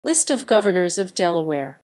List of governors of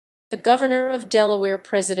Delaware. The Governor of Delaware,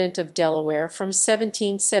 President of Delaware from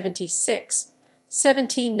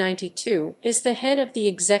 1776–1792, is the head of the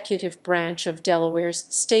executive branch of Delaware's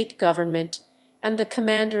state government and the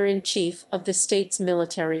commander-in-chief of the state's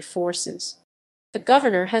military forces. The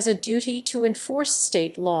governor has a duty to enforce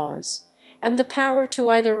state laws and the power to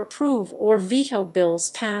either approve or veto bills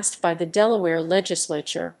passed by the Delaware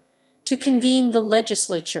Legislature, to convene the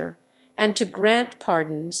legislature, and to grant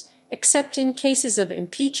pardons, except in cases of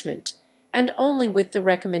impeachment, and only with the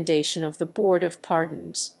recommendation of the Board of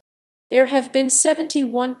Pardons. There have been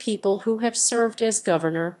 71 people who have served as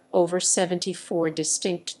governor over 74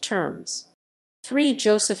 distinct terms. 3.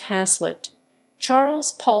 Joseph Haslet,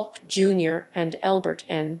 Charles Polk Jr., and Elbert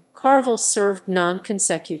N. Carvel served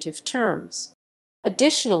non-consecutive terms.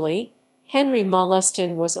 Additionally, Henry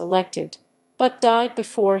Molleston was elected, but died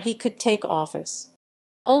before he could take office.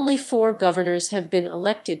 Only 4 governors have been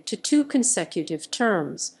elected to 2 consecutive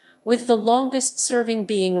terms, with the longest serving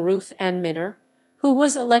being Ruth Ann Minner, who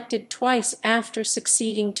was elected twice after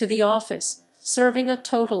succeeding to the office, serving a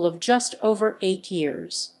total of just over 8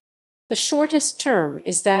 years. The shortest term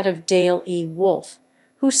is that of Dale E. Wolfe,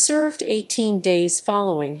 who served 18 days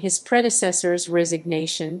following his predecessor's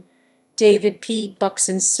resignation. David P.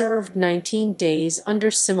 Buckson served 19 days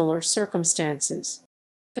under similar circumstances.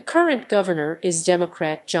 The current governor is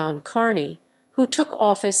Democrat John Carney, who took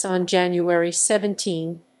office on January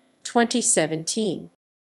 17, 2017.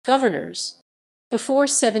 Governors. Before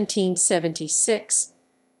 1776,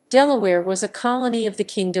 Delaware was a colony of the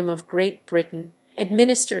Kingdom of Great Britain,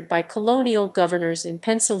 administered by colonial governors in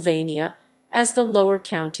Pennsylvania as the lower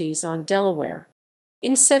counties on Delaware.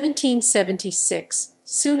 In 1776,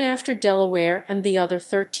 soon after Delaware and the other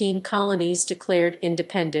 13 colonies declared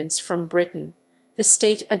independence from Britain, the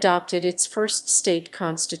state adopted its first state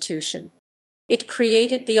constitution. It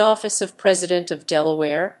created the office of President of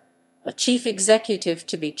Delaware, a chief executive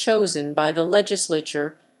to be chosen by the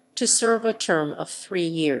legislature to serve a term of 3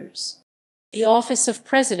 years. The office of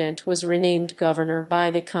President was renamed Governor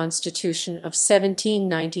by the Constitution of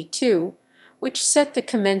 1792, which set the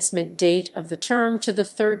commencement date of the term to the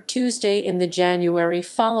 3rd Tuesday in the January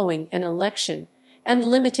following an election, and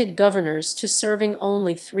limited governors to serving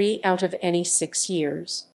only 3 out of any 6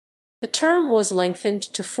 years. The term was lengthened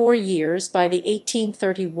to 4 years by the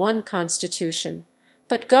 1831 Constitution,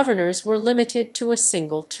 but governors were limited to a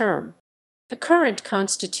single term. The current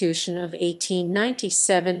Constitution of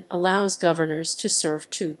 1897 allows governors to serve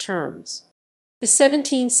 2 terms. The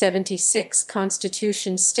 1776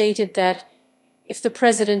 Constitution stated that, if the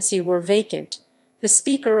presidency were vacant, the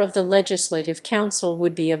Speaker of the Legislative Council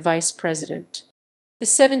would be a vice president. The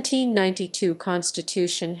 1792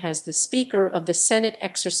 Constitution has the Speaker of the Senate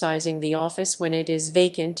exercising the office when it is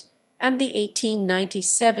vacant, and the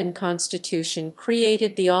 1897 Constitution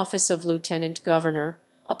created the office of Lieutenant Governor,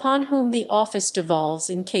 upon whom the office devolves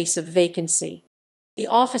in case of vacancy. The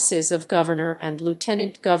offices of Governor and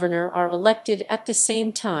Lieutenant Governor are elected at the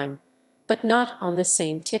same time, but not on the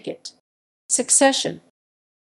same ticket. Succession.